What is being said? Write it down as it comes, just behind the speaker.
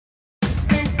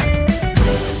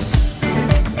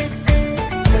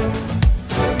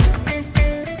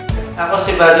Ako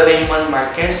si Brother Raymond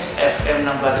Marquez, FM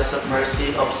ng Brothers of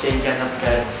Mercy of St. John of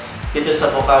God dito sa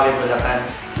Bukawi, Bulacan.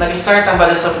 Nag-start ang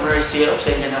Brothers of Mercy of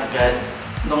St. John of God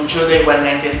noong July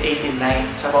 1, 1989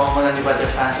 sa pamumuno ni Brother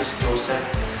Francis Joseph.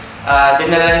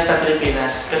 Dinala niya sa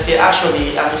Pilipinas kasi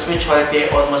actually ang spirituality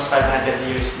ay almost 500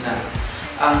 years na.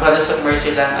 Ang Brothers of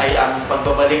Mercy lang ay ang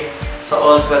pagbabalik sa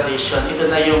old tradition. Ito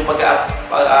na yung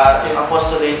yung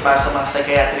apostolate para sa mga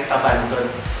psychiatric abandon.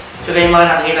 Sila yung mga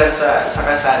nakikita sa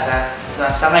kalsada.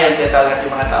 Sa ngayon, tinatawag natin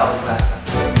yung mga taong grasa.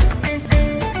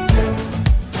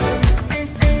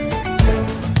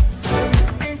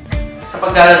 Sa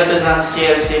pagdala dito ng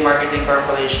CLC Marketing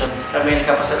Corporation, kami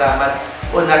nagkapasalamat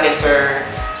una kay Sir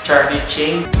Charlie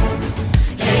Ching.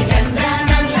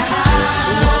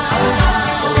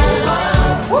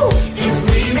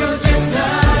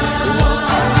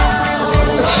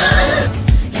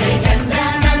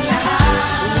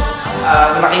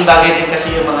 Malaking bagay din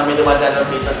kasi yung mga may dumadalaw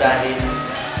dito dahil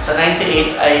sa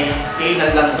 98 ay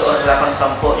ilan lang doon, wala pang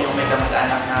 10 yung may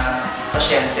kamag-anak na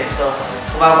pasyente. So,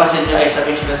 kung mapapansin nyo ay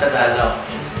sabay sila sa dalaw.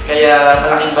 Kaya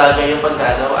malaking bagay yung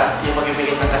pagdalaw at yung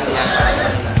magbibigay ng kasiyahan para sa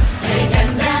kanila.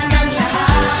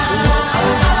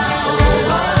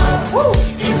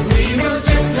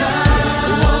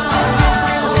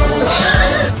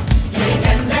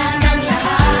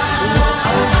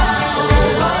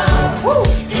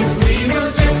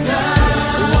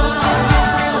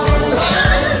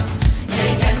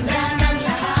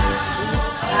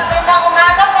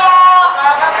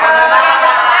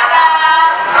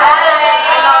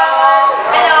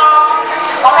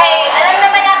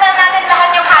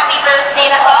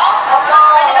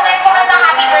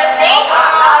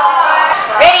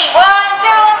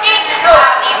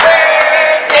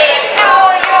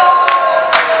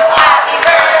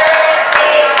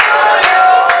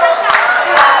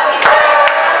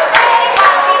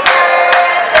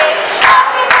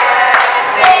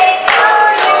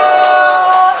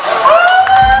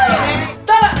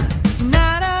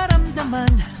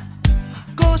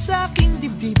 Sa aking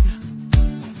dibdib,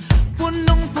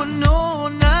 punong-puno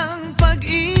ng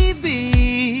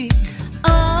pag-ibig.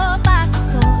 Oh, bakit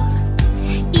ko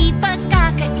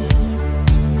ipagkakait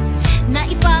na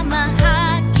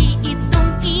ipamahagi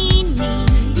itong inig?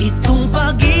 Itong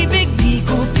pag-ibig di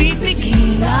ko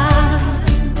pipigilan.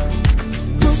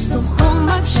 Gusto kong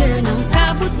mag-share ng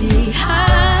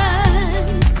kabutihan.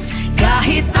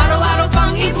 Kahit araw-araw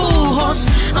pang ibuhos,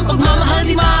 ang pagmamahal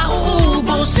di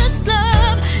mauubos.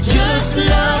 Just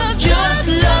love, just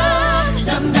love.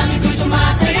 Damdamin ko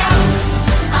sumasayaw,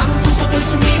 ang puso ko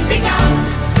sumisigaw.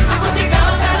 Ako't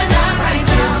ikaw tara na right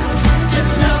now.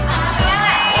 Just love,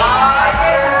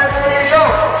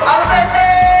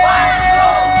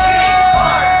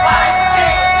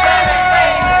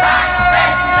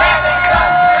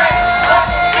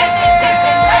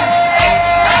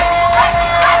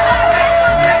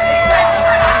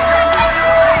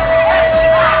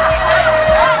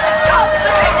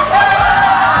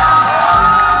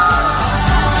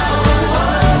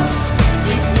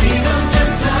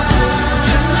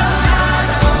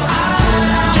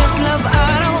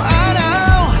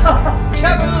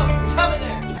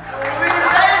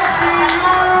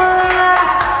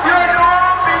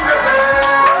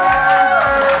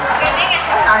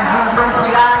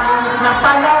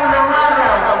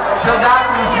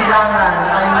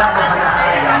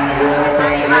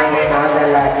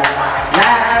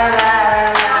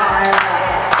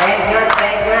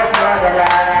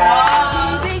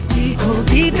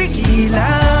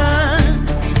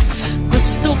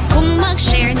 gusto kong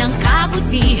mag-share ng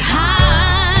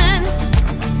kabutihan.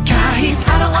 kahit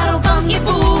araw-araw pang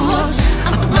ibuhos,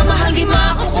 Ang pagmamahal di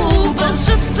mauubos.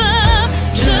 Just love,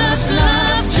 just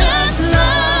love, just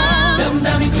love.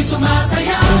 damdamin ko'y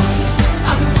sumasayaw,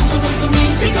 ang puso ko'y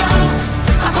sumisigaw.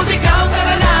 Ako't ikaw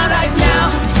tara na right now.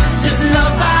 Just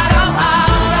love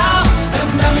araw-araw.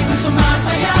 Damdamin ko'y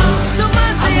sumasayaw,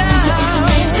 sumasayaw. Ang puso ko'y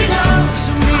sumisigaw,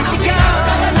 sumisigaw.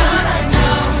 Tara na right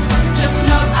now. Just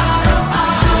love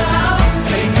araw-araw.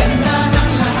 Kay ganda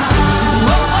ng lahat.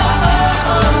 Oh, oh,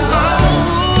 oh, oh, oh.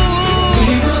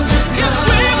 We will just love.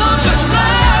 We will just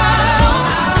love.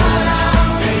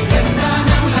 Kay ganda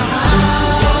ng lahat.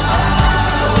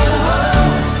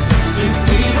 If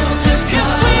we will just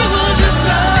love.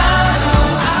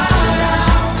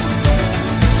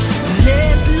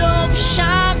 Let love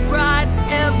shine bright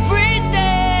every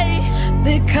day.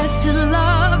 Because to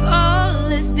love all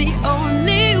is the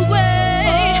only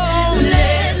way.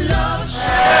 Let love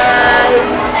shine.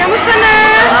 Kamusta na?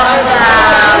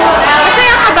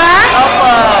 Masaya ka ba? Opo.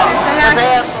 Salamat.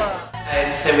 Masaya po. I'm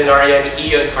Seminarian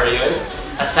Iyon Farion.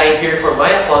 Assigned here for my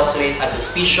apostolate at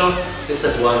Hospicio is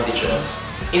Juan de Dios.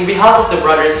 In behalf of the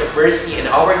Brothers of Mercy and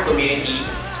our community,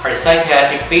 our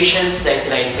psychiatric patients, 99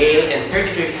 male and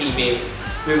 33 female,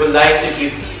 we would like to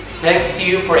give thanks to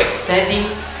you for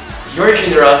extending your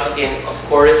generosity and, of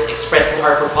course, expressing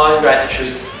our profound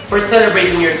gratitude for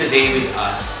celebrating your today with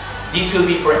us. These will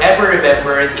be forever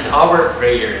remembered in our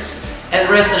prayers. And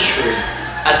rest assured,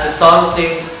 as the song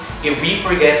says, if we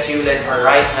forget you, let our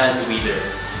right hand wither.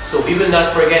 So we will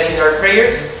not forget in our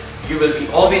prayers. You will be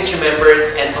always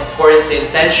remembered, and of course the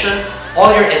intention,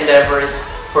 all your endeavors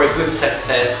for good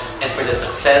success and for the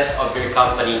success of your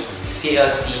company,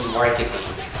 CLC Marketing.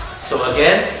 So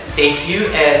again, thank you,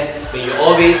 and may you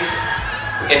always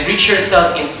enrich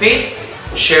yourself in faith,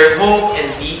 share hope, and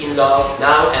be in love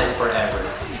now and forever.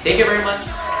 Thank you very much.